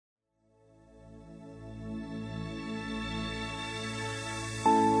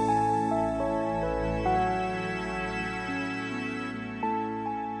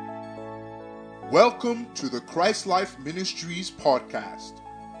Welcome to the Christ Life Ministries podcast.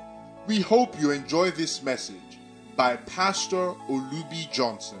 We hope you enjoy this message by Pastor Olubi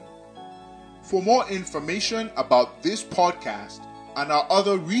Johnson. For more information about this podcast and our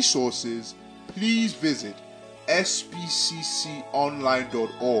other resources, please visit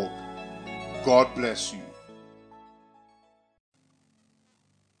spcconline.org. God bless you.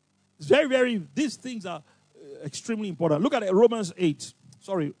 It's these things are extremely important. Look at it, Proverbs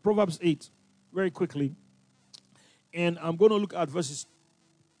 8, very quickly. And I'm going to look at verses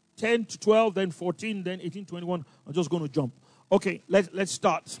 10 to 12, then 14, then 18, 21. I'm just going to jump. Okay, let's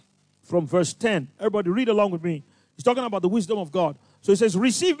start from verse 10. Everybody read along with me. He's talking about the wisdom of God. So he says,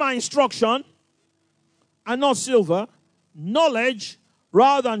 receive my instruction, and not silver, knowledge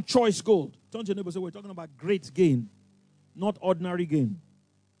rather than choice gold. Turn to your neighbor and say, we're talking about great gain, not ordinary gain.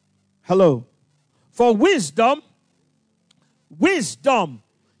 Hello. For wisdom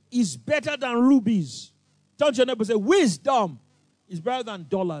is better than rubies. Turn to your neighbor and say, wisdom is better than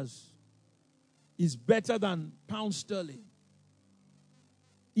dollars. Is better than pound sterling.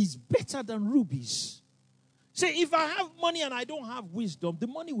 Is better than rubies. Say, if I have money and I don't have wisdom, the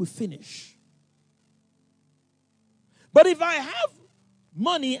money will finish. But if I have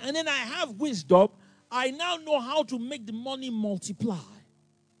money and then I have wisdom, I now know how to make the money multiply.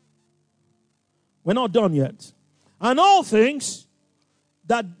 We're not done yet. And all things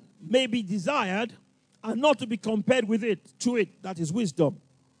that may be desired are not to be compared with it, to it, that is wisdom.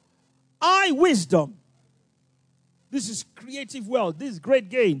 Wisdom. This is creative wealth. This is great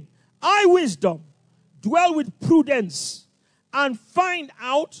gain. Wisdom, dwell with prudence and find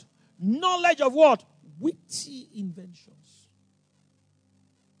out knowledge of what? Witty inventions.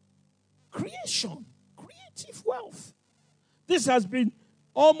 Creation. Creative wealth. This has been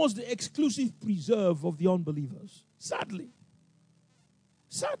almost the exclusive preserve of the unbelievers. Sadly.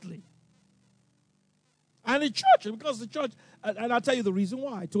 And the church, because the church, and I'll tell you the reason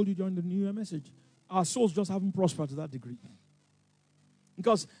why. I told you during the New Year message. Our souls just haven't prospered to that degree.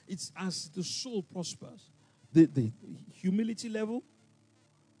 Because it's as the soul prospers, the humility level,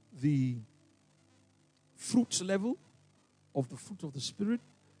 the fruits level of the fruit of the Spirit,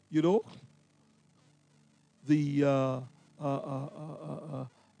 the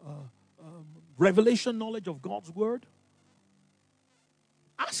revelation knowledge of God's word.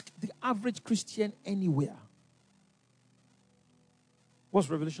 Ask the average Christian anywhere. What's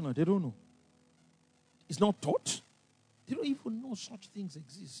revelation knowledge? They don't know. It's not taught. They don't even know such things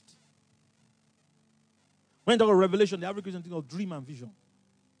exist. When they talk of revelation, the average Christian thinks of dream and vision.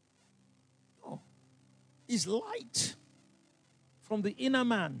 No. It's light from the inner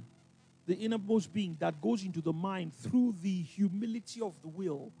man, the innermost being that goes into the mind through the humility of the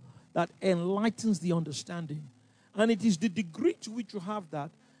will that enlightens the understanding. And it is the degree to which you have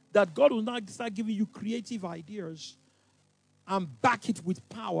that God will now start giving you creative ideas and back it with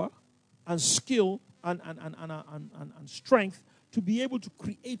power and skill and strength to be able to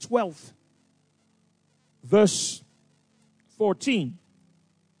create wealth. Verse 14.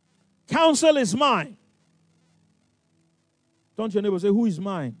 Counsel is mine. Turn to your neighbor and say, who is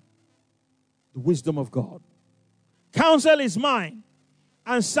mine? The wisdom of God. Counsel is mine,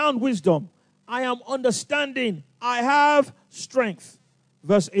 and sound wisdom. I am understanding. I have strength.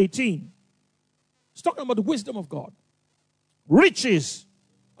 Verse 18. It's talking about the wisdom of God. Riches.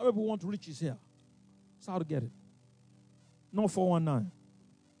 How many people want riches here? That's how to get it. Not 419.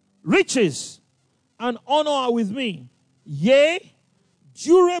 Riches and honor are with me. Yea,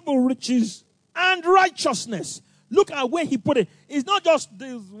 durable riches and righteousness. Look at where he put it. It's not just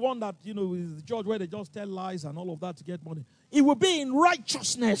this one that, is the church where they just tell lies and all of that to get money. It will be in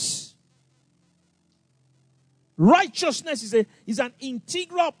righteousness. Righteousness is an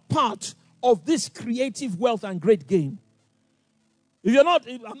integral part of this creative wealth and great gain. If you're not,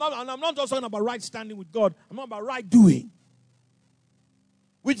 I'm not just talking about right standing with God. I'm not about right doing,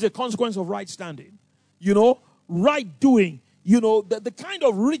 which is a consequence of right standing. Right doing. The kind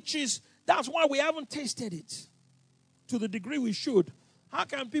of riches. That's why we haven't tasted it to the degree we should. How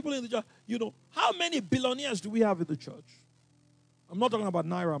can people in the church, how many billionaires do we have in the church? I'm not talking about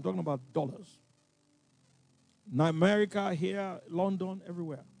naira. I'm talking about dollars. In America, here, London,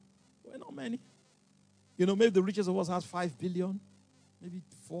 everywhere. Well, not many. Maybe the richest of us has 5 billion. Maybe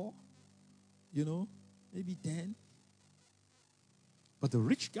 4. Maybe 10. But the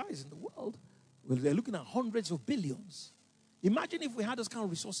rich guys in the world, well, they're looking at hundreds of billions. Imagine if we had those kind of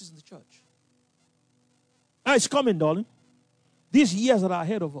resources in the church. It's coming, darling. These years that are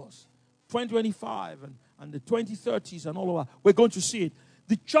ahead of us, 2025 and the 2030s and all of that, we're going to see it.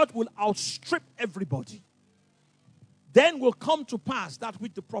 The church will outstrip everybody. Then will come to pass that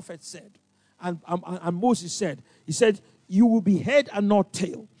which the prophet said. And Moses said, he said, you will be head and not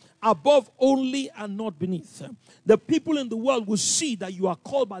tail, above only and not beneath. The people in the world will see that you are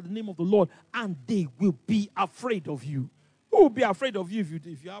called by the name of the Lord, and they will be afraid of you. Who will be afraid of you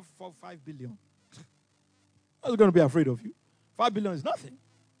if you have 5 billion? Who's going to be afraid of you? 5 billion is nothing.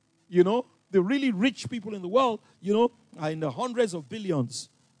 You know, the really rich people in the world, you know, are in the hundreds of billions.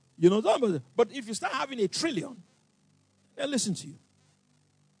 You know, but if you start having 1 trillion, they'll listen to you.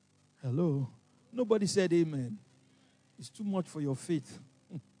 Hello? Nobody said amen. It's too much for your faith.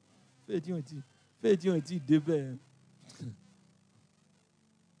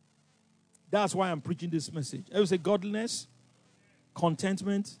 That's why I'm preaching this message. I will say godliness,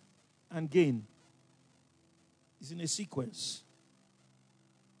 contentment, and gain. It's in a sequence.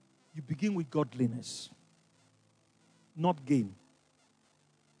 You begin with godliness, not gain.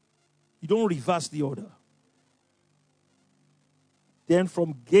 You don't reverse the order. Then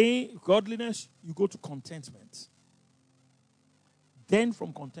from gain, godliness, you go to contentment. Then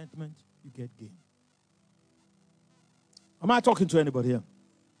from contentment, you get gain. Am I talking to anybody here?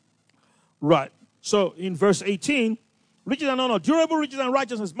 Right. So in verse 18, riches and honor, durable riches and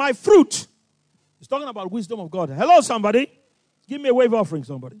righteousness, my fruit. It's talking about wisdom of God. Hello, somebody. Give me a wave offering,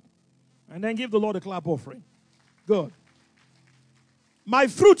 somebody. And then give the Lord a clap offering. Good. My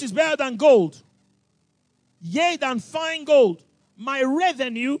fruit is better than gold, yea, than fine gold. My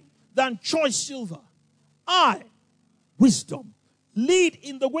revenue than choice silver. I, wisdom, lead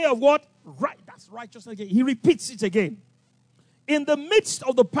in the way of what? Right. That's righteousness again. He repeats it again. In the midst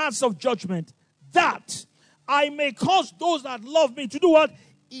of the paths of judgment, that I may cause those that love me to do what?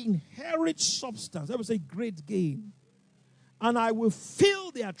 Inherit substance. That would say great gain. And I will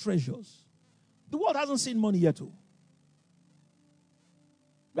fill their treasures. The world hasn't seen money yet. We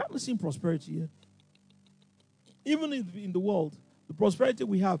haven't seen prosperity yet. Even in the world, the prosperity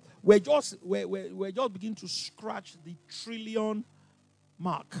we have, we're just beginning to scratch the trillion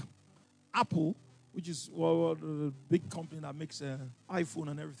mark. Apple, which is the big company that makes iPhone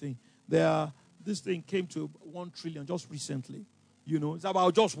and everything, this thing came to 1 trillion just recently. You know, it's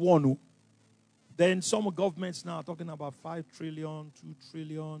about just one. Then some governments now are talking about 5 trillion, 2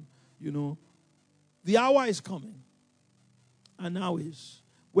 trillion, you know. The hour is coming. And now is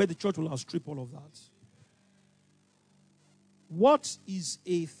where the church will outstrip all of that. What is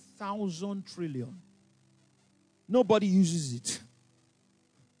 1,000 trillion? Nobody uses it.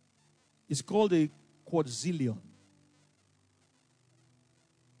 It's called a quadrillion.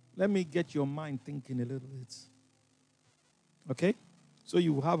 Let me get your mind thinking a little bit. Okay? So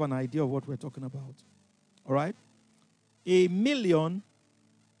you have an idea of what we're talking about. All right? 1 million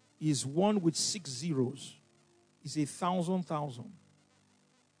is 1 with 6 zeros. It's 1,000,000.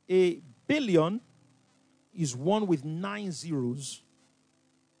 1 billion is 1 with 9 zeros.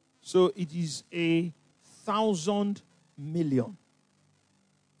 So it is 1,000 million.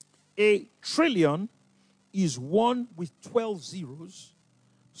 1 trillion is 1 with 12 zeros.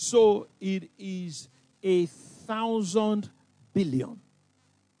 So it is 1,000 billion.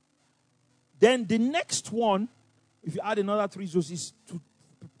 Then the next one, if you add another 3 zeros, is to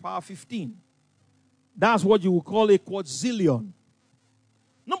power 15. That's what you will call a quadrillion.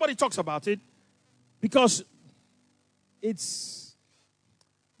 Nobody talks about it because it's,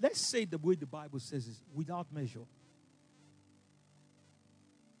 let's say the way the Bible says is without measure.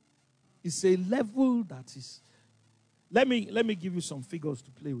 It's a level that is, let me give you some figures to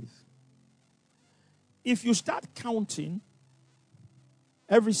play with. If you start counting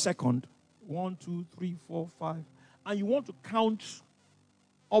every second, 1, 2, 3, 4, 5, and you want to count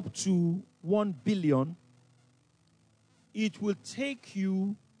up to 1 billion, it will take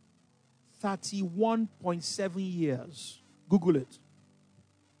you 31.7 years. Google it.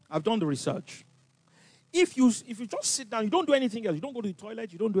 I've done the research. If you just sit down, you don't do anything else. You don't go to the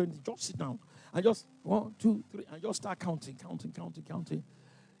toilet. You don't do anything. Just sit down and just 1, 2, 3, and just start counting.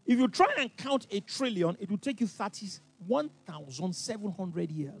 If you try and count 1 trillion, it will take you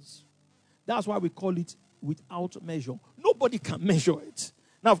 31,700 years. That's why we call it without measure. Nobody can measure it.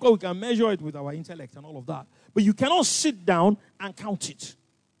 Now, of course, we can measure it with our intellect and all of that. But you cannot sit down and count it.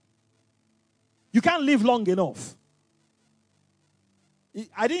 You can't live long enough.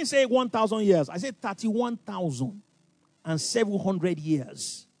 I didn't say 1,000 years. I said 31,700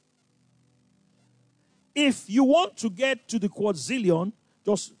 years. If you want to get to the quadrillion,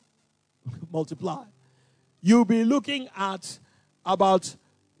 just multiply. You'll be looking at about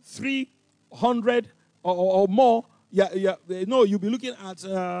 300 or more. No, you'll be looking at,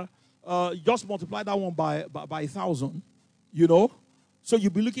 just multiply that one by 1,000, you know. So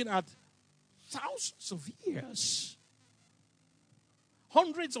you'll be looking at thousands of years.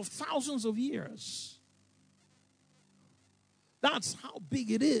 hundreds of thousands of years. That's how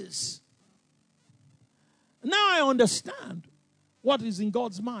big it is. Now I understand what is in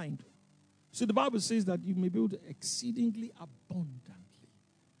God's mind. See, the Bible says that you may build exceedingly abundantly.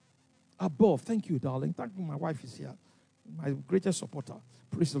 Above. Thank you, darling. Thank you. My wife is here. My greatest supporter.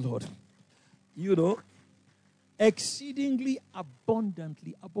 Praise the Lord. You know, exceedingly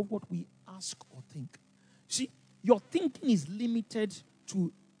abundantly above what we ask or think. See, your thinking is limited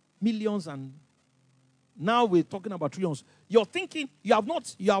to millions, and now we're talking about trillions. Your thinking, you have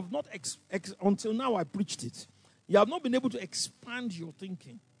not until now I preached it. You have not been able to expand your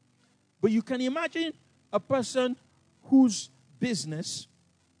thinking. But you can imagine a person whose business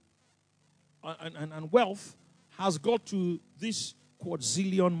and wealth has got to this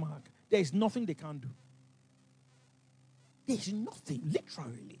quadrillion mark. There is nothing they can't do. There is nothing,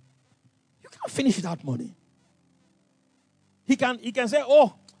 literally. You can't finish that money. He can say,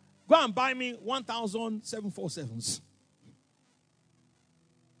 oh, go and buy me 1,000 747s.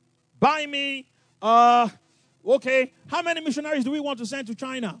 Buy me, okay, how many missionaries do we want to send to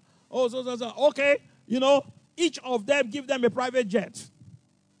China? Oh, so. Okay, you know, each of them, give them a private jet.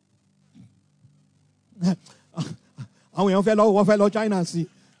 One fellow China, see.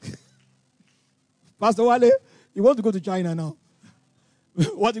 Pastor Wale, you want to go to China now.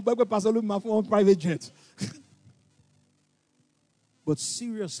 What if Pastor Luke have one private jet? But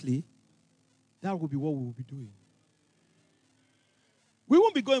seriously, that will be what we will be doing. We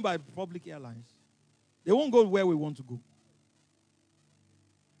won't be going by public airlines. They won't go where we want to go.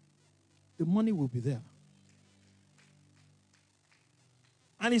 The money will be there.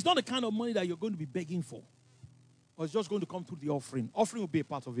 And it's not the kind of money that you're going to be begging for. Or it's just going to come through the offering. Offering will be a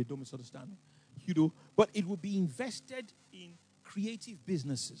part of it, don't misunderstand me. You know, but it will be invested in creative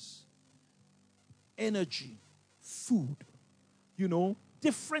businesses, energy, food, you know,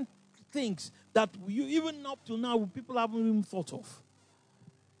 different things that you, even up to now, people haven't even thought of,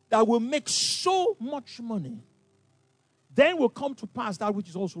 that will make so much money. Then will come to pass that which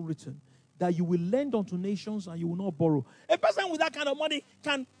is also written, that you will lend unto nations and you will not borrow. A person with that kind of money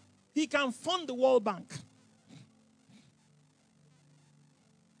can fund the World Bank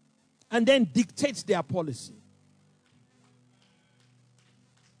and then dictate their policy.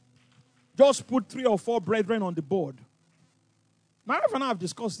 Just put 3 or 4 brethren on the board. My wife and I have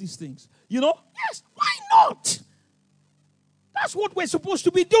discussed these things. You know, yes, why not? That's what we're supposed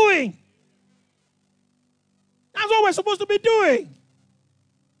to be doing. That's what we're supposed to be doing.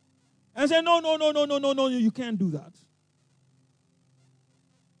 And say, no, you can't do that.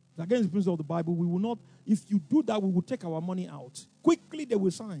 Against the principle of the Bible, we will not, if you do that, we will take our money out. Quickly, they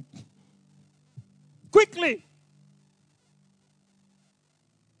will sign. Quickly.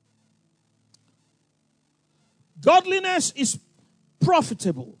 Godliness is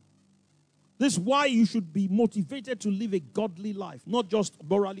profitable. This is why you should be motivated to live a godly life, not just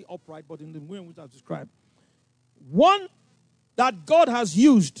morally upright, but in the way in which I've described. One that God has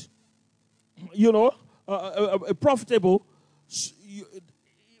used, you know, profitable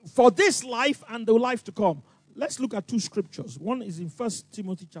for this life and the life to come. Let's look at 2 scriptures. One is in 1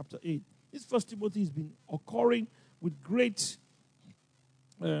 Timothy chapter 8. This 1 Timothy has been occurring with great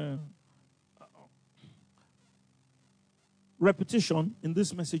repetition in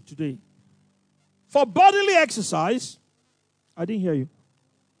this message today. For bodily exercise, I didn't hear you,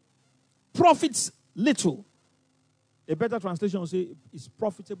 profits little. A better translation will say it's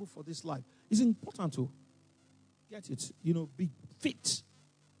profitable for this life. It's important to get it, you know, be fit.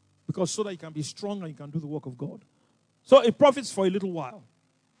 Because so that you can be strong and you can do the work of God. So it profits for a little while.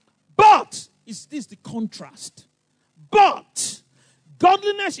 But, is this the contrast? But,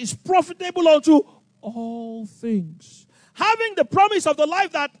 godliness is profitable unto all things. Having the promise of the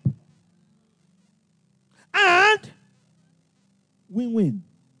life that, and win-win.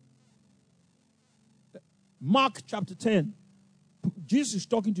 Mark chapter 10. Jesus is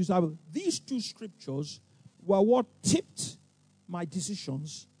talking to his disciples. These 2 scriptures were what tipped my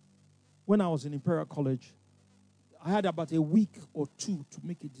decisions when I was in Imperial College. I had about a week or 2 to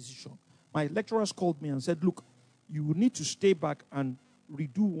make a decision. My lecturers called me and said, look, you will need to stay back and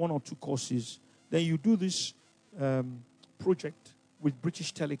redo 1 or 2 courses. Then you do this project with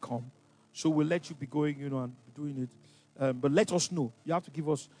British Telecom. So we'll let you be going, you know, and doing it. But let us know. You have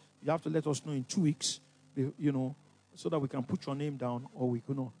to let us know in 2 weeks, you know, so that we can put your name down or we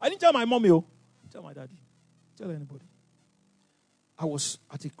can know. I didn't tell my mommy, tell my daddy, tell anybody. I was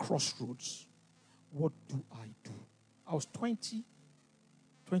at a crossroads. What do I do? I was 20,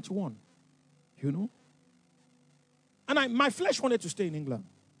 21, you know. And my flesh wanted to stay in England.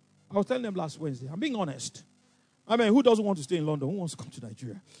 I was telling them last Wednesday, I'm being honest. I mean, who doesn't want to stay in London? Who wants to come to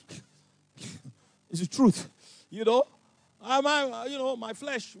Nigeria? It's the truth. You know? My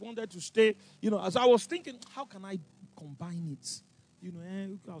flesh wanted to stay. As I was thinking, how can I combine it?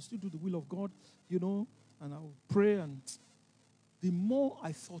 I'll still do the will of God, and I'll pray. And the more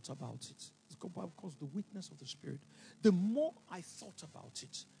I thought about it, because the witness of the Spirit, the more I thought about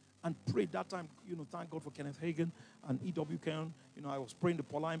it and prayed that time, thank God for Kenneth Hagin and E.W. Kenyon. I was praying the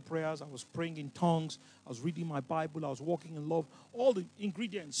Pauline prayers. I was praying in tongues. I was reading my Bible. I was walking in love. All the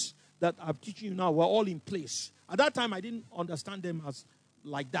ingredients that I'm teaching you now were all in place. At that time, I didn't understand them as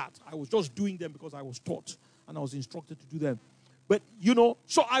like that. I was just doing them because I was taught and I was instructed to do them. But,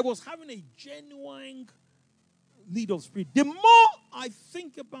 so I was having a genuine lead of spirit. The more I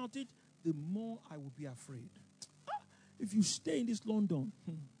think about it, the more I will be afraid. If you stay in this London,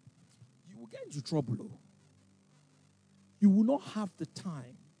 you will get into trouble. You will not have the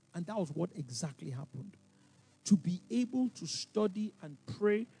time, and that was what exactly happened, to be able to study and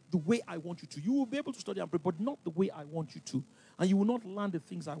pray the way I want you to. You will be able to study and pray, but not the way I want you to. And you will not learn the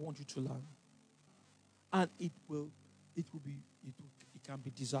things I want you to learn. And it can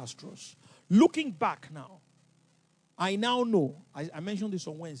be disastrous. Looking back now, I now know, I mentioned this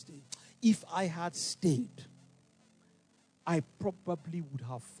on Wednesday, if I had stayed, I probably would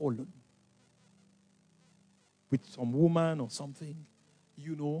have fallen with some woman or something,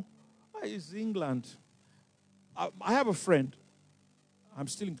 It's England. I have a friend. I'm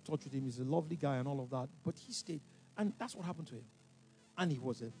still in touch with him. He's a lovely guy and all of that. But he stayed. And that's what happened to him. And he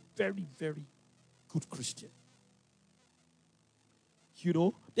was a very, very good Christian.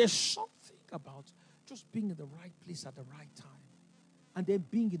 There's something about just being in the right place at the right time. And then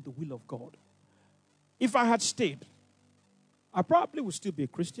being in the will of God. If I had stayed, I probably would still be a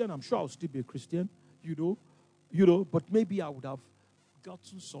Christian. I'm sure I would still be a Christian, but maybe I would have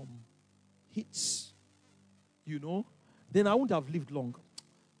gotten some hits, Then I wouldn't have lived long.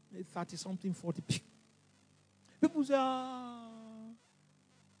 30-something, 40. People say,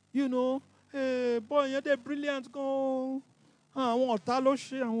 hey, boy, you're brilliant. Go. I want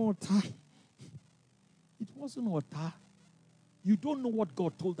to. It wasn't Ota. You don't know what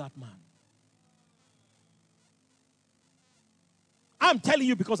God told that man. I'm telling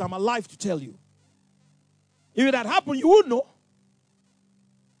you because I'm alive to tell you. If it had happened, you would know.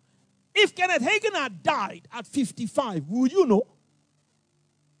 If Kenneth Hagin had died at 55, would you know?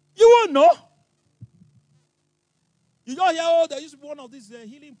 You won't know. You don't hear, there used to be one of these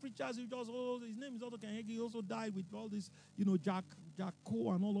healing preachers who just, his name is also Kenneth Hagin. He also died with all this, Jack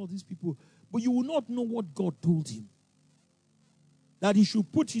Coe and all of these people. But you will not know what God told him. That he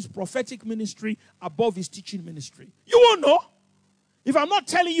should put his prophetic ministry above his teaching ministry. You won't know. If I'm not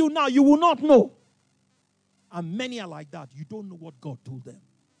telling you now, you will not know. And many are like that. You don't know what God told them.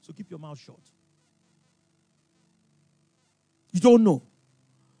 So keep your mouth shut. You don't know.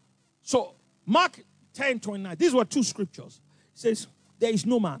 So, Mark 10:29. These were two scriptures. It says, there is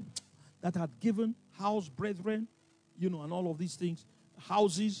no man that had given house, brethren, and all of these things,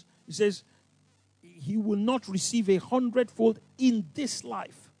 houses. It says, he will not receive 100-fold in this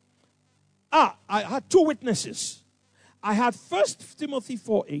life. I had two witnesses. I had 1 Timothy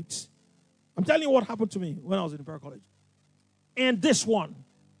 4:8. I'm telling you what happened to me when I was in prayer college. And this one.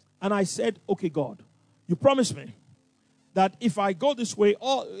 And I said, okay, God, you promised me that if I go this way,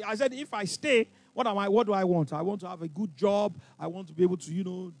 I said, if I stay, what do I want? I want to have a good job. I want to be able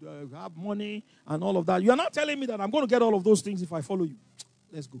to, have money and all of that. You're not telling me that I'm going to get all of those things if I follow you.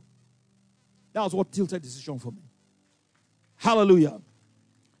 Let's go. That was what tilted decision for me. Hallelujah.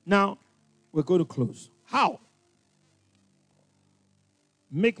 Now, we're going to close. How?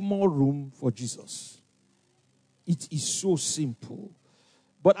 Make more room for Jesus. It is so simple.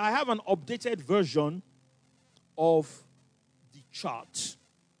 But I have an updated version of the chart.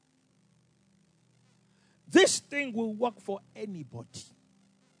 This thing will work for anybody.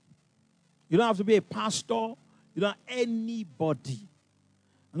 You don't have to be a pastor. You don't have anybody.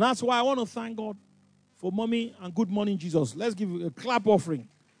 And that's why I want to thank God for Mommy and Good Morning Jesus. Let's give a clap offering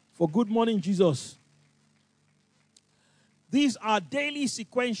for Good Morning Jesus. These are daily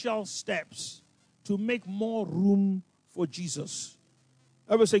sequential steps to make more room for Jesus.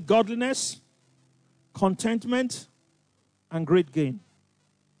 Everybody say godliness, contentment, and great gain.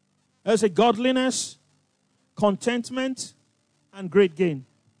 Everybody say godliness, contentment, and great gain.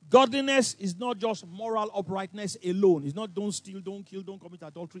 Godliness is not just moral uprightness alone. It's not don't steal, don't kill, don't commit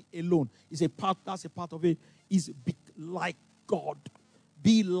adultery alone. It's a part, that's a part of it. Is be like God.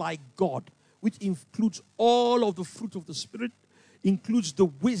 Be like God. Which includes all of the fruit of the Spirit, includes the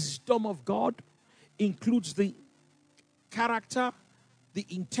wisdom of God, includes the character, the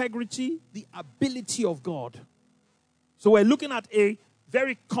integrity, the ability of God. So we're looking at a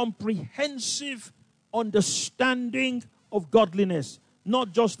very comprehensive understanding of godliness.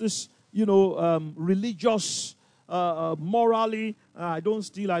 Not just this, religious, morally, I don't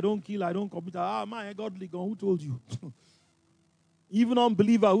steal, I don't kill, I don't commit. My godly God, who told you? Even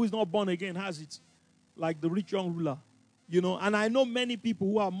unbeliever who is not born again has it. Like the rich young ruler. And I know many people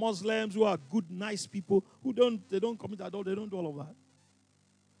who are Muslims, who are good, nice people, they don't commit adultery, they don't do all of that.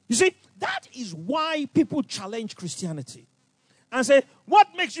 You see, that is why people challenge Christianity. And say, what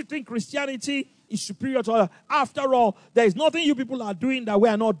makes you think Christianity is superior to others? After all, there is nothing you people are doing that we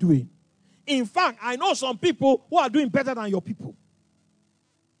are not doing. In fact, I know some people who are doing better than your people.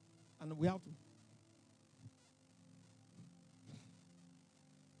 And we have to.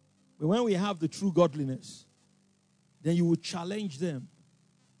 But when we have the true godliness, then you will challenge them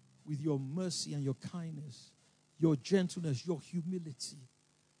with your mercy and your kindness, your gentleness, your humility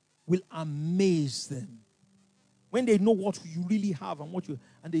will amaze them. When they know what you really have and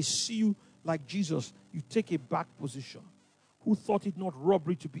they see you like Jesus, you take a back position. Who thought it not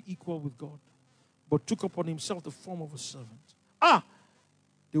robbery to be equal with God, but took upon himself the form of a servant.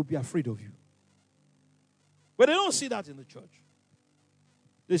 They will be afraid of you. But they don't see that in the church.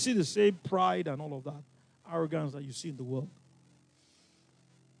 They see the same pride and all of that, arrogance that you see in the world.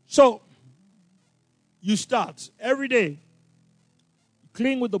 So, you start every day.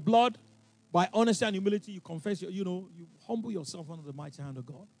 Clean with the blood. By honesty and humility, you confess, you humble yourself under the mighty hand of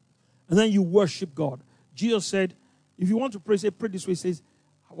God. And then you worship God. Jesus said, if you want to pray, pray this way. He says,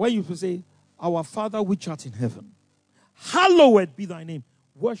 when you say, our Father which art in heaven, hallowed be thy name.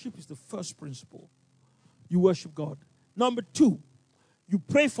 Worship is the first principle. You worship God. Number 2, you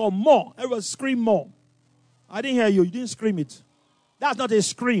pray for more. Everyone scream more. I didn't hear you. You didn't scream it. That's not a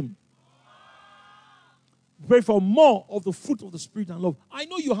scream. Pray for more of the fruit of the Spirit and love. I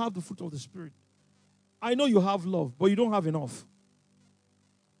know you have the fruit of the Spirit. I know you have love, but you don't have enough.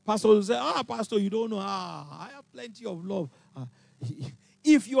 Pastor will say, Pastor, you don't know. I have plenty of love.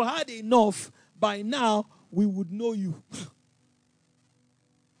 If you had enough, by now, we would know you.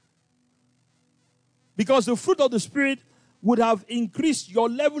 Because the fruit of the Spirit would have increased your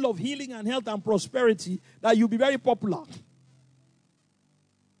level of healing and health and prosperity, that you'll be very popular.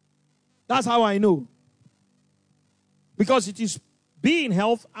 That's how I know. Because it is be in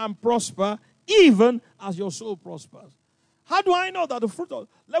health and prosper, even as your soul prospers. How do I know that the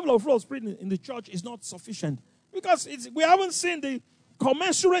level of fruit of Spirit in the church is not sufficient? Because we haven't seen the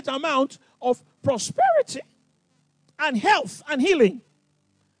commensurate amount of prosperity and health and healing.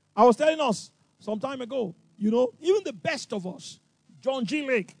 I was telling us some time ago, even the best of us, John G.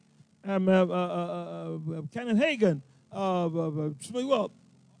 Lake, Kenneth Hagin, all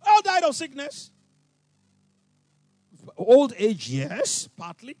died of sickness. Old age, yes,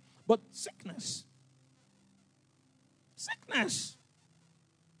 partly, but sickness. Sickness.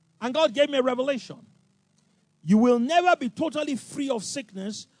 And God gave me a revelation. You will never be totally free of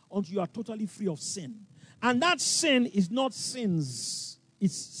sickness until you are totally free of sin. And that sin is not sins,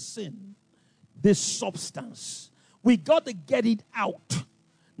 it's sin. This substance. We got to get it out.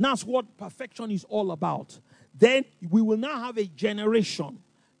 That's what perfection is all about. Then we will now have a generation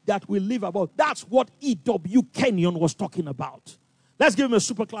that will live about. That's what E.W. Kenyon was talking about. Let's give him a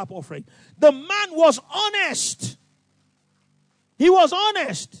super clap offering. The man was honest. He was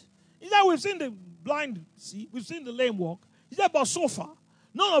honest. He said, we've seen the blind see, we've seen the lame walk. He said, but so far,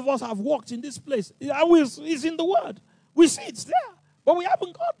 none of us have walked in this place. It's in the Word. We see it's there, but we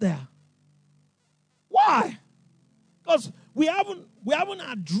haven't got there. Why? Because we haven't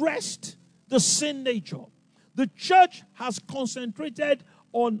addressed the sin nature. The church has concentrated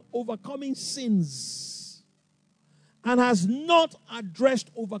on overcoming sins and has not addressed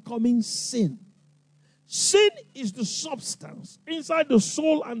overcoming sin. Sin is the substance inside the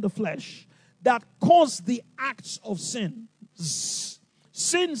soul and the flesh that cause the acts of sin.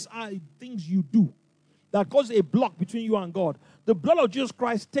 Sins are things you do that cause a block between you and God. The blood of Jesus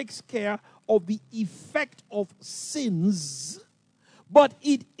Christ takes care of the effect of sins, but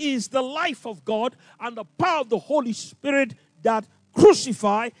it is the life of God and the power of the Holy Spirit that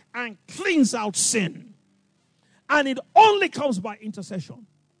crucify and cleanse out sin. And it only comes by intercession.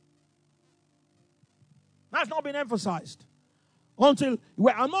 That's not been emphasized. I'm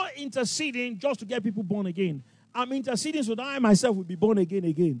not interceding just to get people born again. I'm interceding so that I myself will be born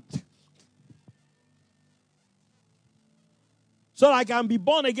again. So that I can be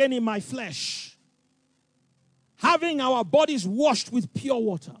born again in my flesh. Having our bodies washed with pure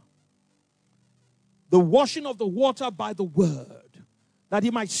water. The washing of the water by the word. That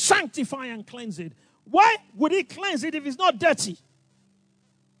he might sanctify and cleanse it. Why would he cleanse it if it's not dirty?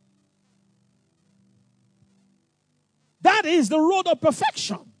 That is the road of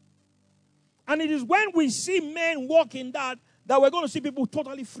perfection. And it is when we see men walk in that we're going to see people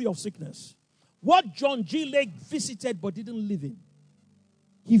totally free of sickness. What John G. Lake visited but didn't live in,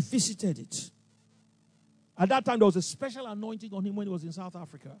 he visited it. At that time, there was a special anointing on him when he was in South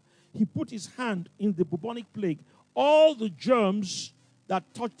Africa. He put his hand in the bubonic plague. All the germs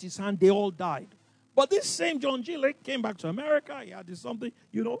that touched his hand, they all died. But this same John G. Lake came back to America. He had this something,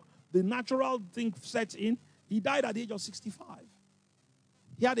 the natural thing set in. He died at the age of 65.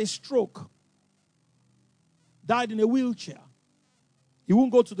 He had a stroke. Died in a wheelchair. He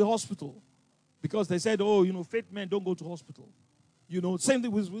won't go to the hospital because they said, faith men don't go to hospital. Same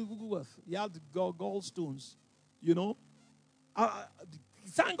thing with Woodworth. He had gallstones,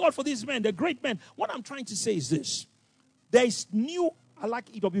 Thank God for these men. They're great men. What I'm trying to say is this. There is I like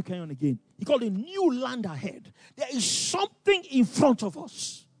E.W. Kenyon again. He called it new land ahead. There is something in front of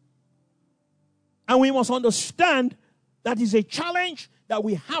us. And we must understand that is a challenge that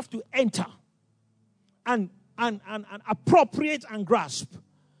we have to enter and appropriate and grasp.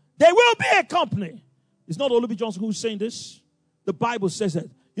 There will be a company. It's not Olubi Johnson who's saying this. The Bible says it.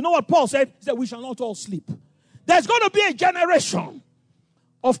 You know what Paul said? He said, we shall not all sleep. There's going to be a generation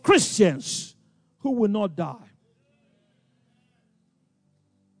of Christians who will not die.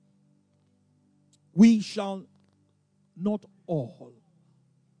 We shall not all.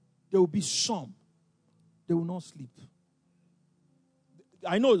 There will be some. They will not sleep.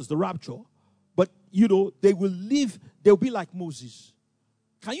 I know it's the rapture, but they will live. They'll be like Moses.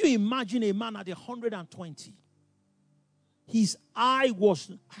 Can you imagine a man at 120? His eye was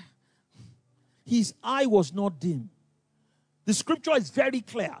not dim. The scripture is very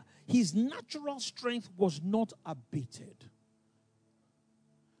clear. His natural strength was not abated.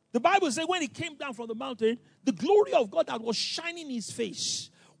 The Bible says when he came down from the mountain, the glory of God that was shining in his face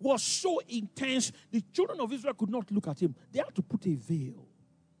was so intense, the children of Israel could not look at him. They had to put a veil.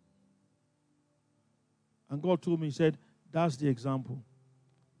 And God told me, he said, that's the example.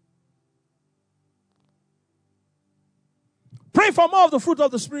 Pray for more of the fruit of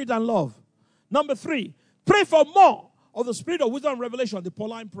the Spirit and love. Number 3, pray for more of the spirit of wisdom and revelation, the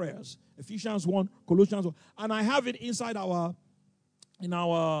Pauline prayers. Ephesians 1, Colossians 1. And I have it inside in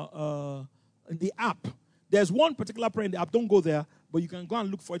the app. There's one particular prayer in the app. Don't go there, but you can go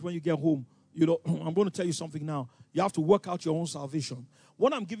and look for it when you get home. I'm going to tell you something now. You have to work out your own salvation.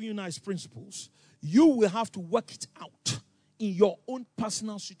 What I'm giving you now is principles. You will have to work it out in your own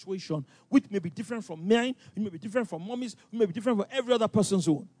personal situation, which may be different from mine, it may be different from mommy's, it may be different from every other person's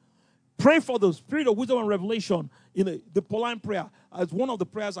own. Pray for the spirit of wisdom and revelation in the Pauline prayer. As one of the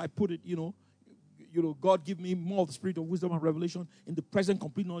prayers I put it, God give me more of the spirit of wisdom and revelation in the present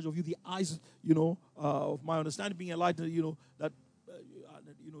complete knowledge of you, the eyes, of my understanding being enlightened,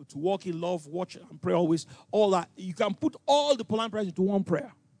 to walk in love, watch and pray always, all that. You can put all the Pauline prayers into one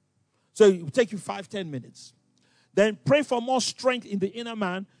prayer. So it will take you 5-10 minutes. Then pray for more strength in the inner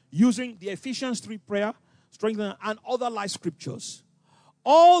man using the Ephesians 3 prayer, strength and other life scriptures.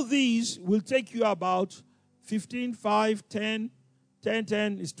 All these will take you about 15, 5, 10,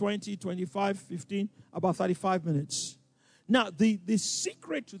 10 is 20, 25, 15, about 35 minutes. Now, the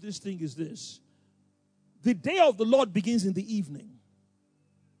secret to this thing is this. The day of the Lord begins in the evening.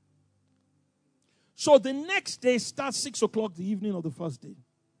 So the next day starts 6 o'clock the evening of the first day.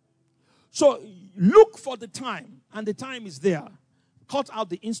 So look for the time, and the time is there. Cut out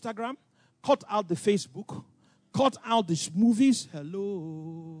the Instagram, cut out the Facebook, cut out the movies.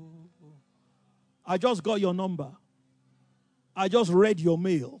 Hello. I just got your number. I just read your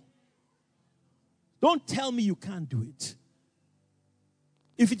mail. Don't tell me you can't do it.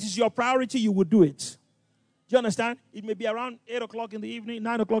 If it is your priority, you will do it. Do you understand? It may be around 8 o'clock in the evening,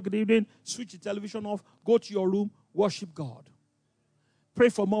 9 o'clock in the evening. Switch the television off. Go to your room. Worship God. Pray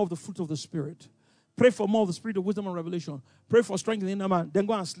for more of the fruit of the Spirit. Pray for more of the spirit of wisdom and revelation. Pray for strength in the inner man. Then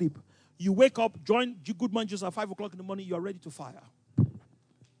go and sleep. You wake up, join Good Man Juice at 5 o'clock in the morning. You are ready to fire.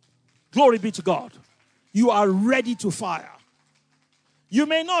 Glory be to God. You are ready to fire. You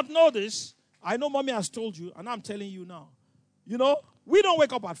may not know this. I know mommy has told you, and I'm telling you now. We don't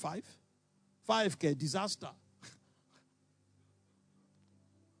wake up at 5. 5K, disaster.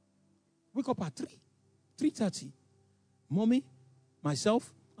 Wake up at 3. 3:30. Mommy,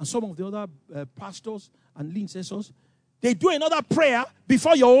 myself, and some of the other pastors and lead intercessors, they do another prayer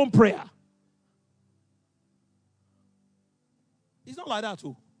before your own prayer. It's not like that,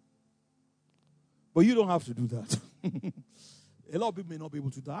 too. But you don't have to do that. A lot of people may not be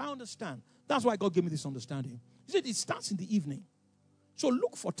able to do that. I understand. That's why God gave me this understanding. He said it starts in the evening. So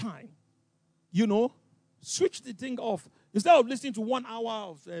look for time. Switch the thing off. Instead of listening to 1 hour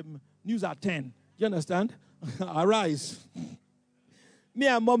of news at 10. Do you understand? Arise. Me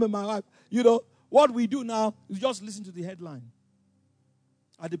and mom and my wife, what we do now is just listen to the headline.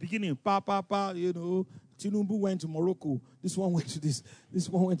 At the beginning, Tinubu went to Morocco. This one went to this. This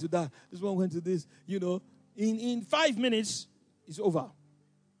one went to that. This one went to this. In 5 minutes, it's over.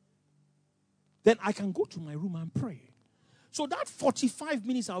 Then I can go to my room and pray. So that 45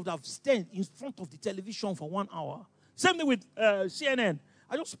 minutes I would have stayed in front of the television for 1 hour. Same thing with CNN.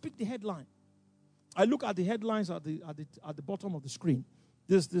 I just pick the headline. I look at the headlines at the bottom of the screen.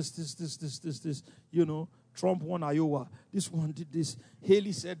 This, Trump won Iowa. This one did this.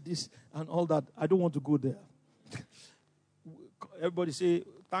 Haley said this and all that. I don't want to go there. Everybody say,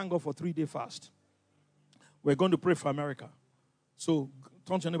 thank God for 3-day fast. We're going to pray for America. So,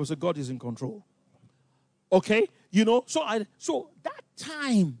 turn to your neighbor and say, God is in control. Okay? So that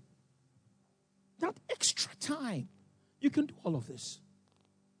time, that extra time, you can do all of this.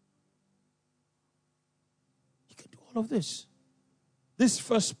 You can do all of this. This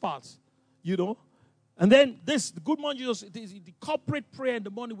first part, And then the Good Morning Jesus, the corporate prayer in the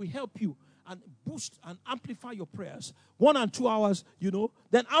morning will help you and boost and amplify your prayers. 1 and 2 hours,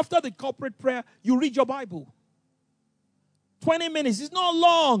 Then after the corporate prayer, you read your Bible. 20 minutes is not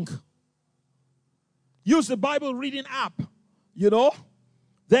long. Use the Bible reading app,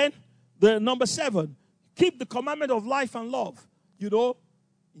 Then the number 7, keep the commandment of life and love,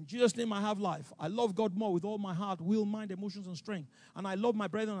 In Jesus' name I have life. I love God more with all my heart, will, mind, emotions, and strength. And I love my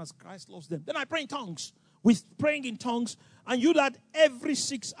brethren as Christ loves them. Then I pray in tongues. With praying in tongues. And you do that every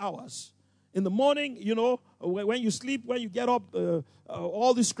 6 hours. In the morning, when you sleep, when you get up,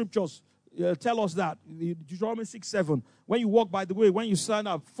 all these scriptures tell us that. Deuteronomy 6:7. When you walk by the way, when you stand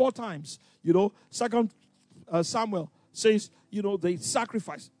up 4 times, Second Samuel says, they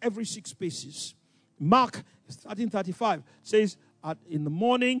sacrifice every 6 paces. Mark 13:35 says, in the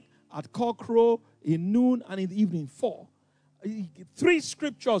morning, at cockcrow, in noon, and in the evening. 4. 3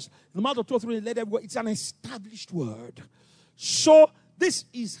 scriptures. In the mouth of 2 or 3, let everyone. It's an established word. So this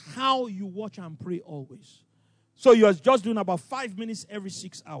is how you watch and pray always. So you are just doing about 5 minutes every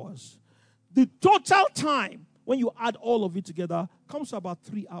 6 hours. The total time, when you add all of it together, comes to about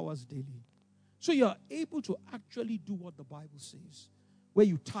 3 hours daily. So you are able to actually do what the Bible says. Where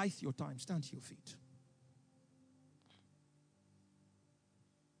you tithe your time. Stand to your feet.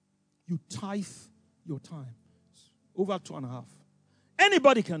 You tithe your time. Over 2.5.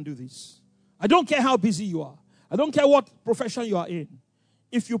 Anybody can do this. I don't care how busy you are. I don't care what profession you are in.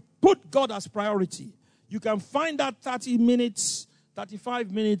 If you put God as priority, you can find that 30 minutes,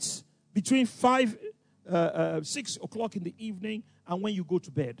 35 minutes between 6 o'clock in the evening and when you go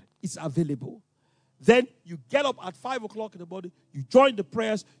to bed. It's available. Then you get up at 5 o'clock in the morning, you join the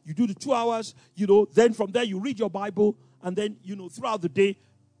prayers, you do the 2 hours, then from there you read your Bible, and then, throughout the day,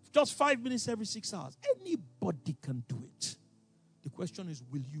 just 5 minutes every 6 hours. Anybody can do it. The question is,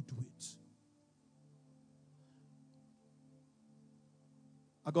 will you do it?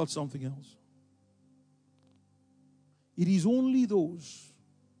 I got something else. It is only those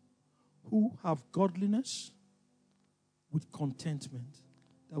who have godliness with contentment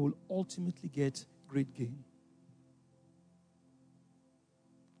that will ultimately get great gain.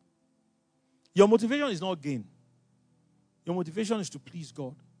 Your motivation is not gain. Your motivation is to please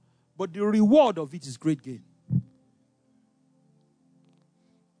God. But the reward of it is great gain.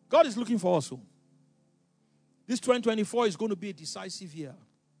 God is looking for us. This 2024 is going to be a decisive year.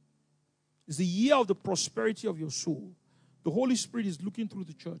 It's the year of the prosperity of your soul. The Holy Spirit is looking through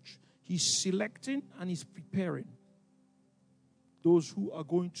the church. He's selecting and he's preparing those who are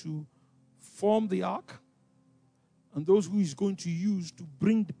going to form the ark and those who he's going to use to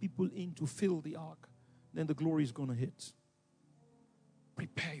bring the people in to fill the ark. Then the glory is going to hit.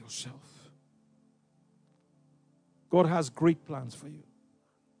 Prepare yourself. God has great plans for you.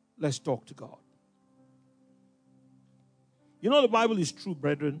 Let's talk to God. The Bible is true,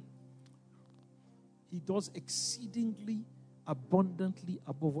 brethren. He does exceedingly abundantly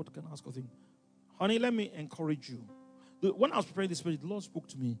above what you can ask or think. Honey, let me encourage you. When I was preparing this message, the Lord spoke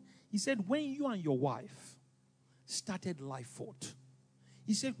to me. He said, when you and your wife started life forth,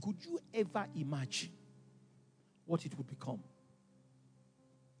 he said, could you ever imagine what it would become?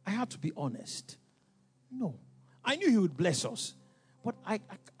 I had to be honest. No. I knew he would bless us. But at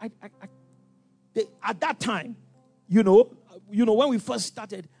that time, when we first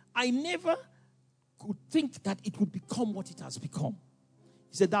started, I never could think that it would become what it has become.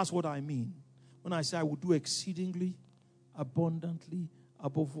 He said, that's what I mean. When I say I will do exceedingly, abundantly,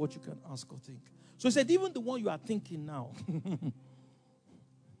 above what you can ask or think. So he said, even the one you are thinking now,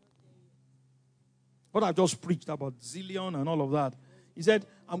 what I just preached about zillion and all of that, he said,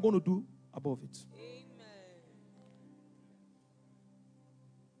 I'm going to do above it. Amen.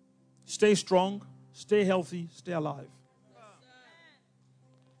 Stay strong, stay healthy, stay alive.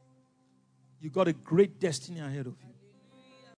 You've got a great destiny ahead of you.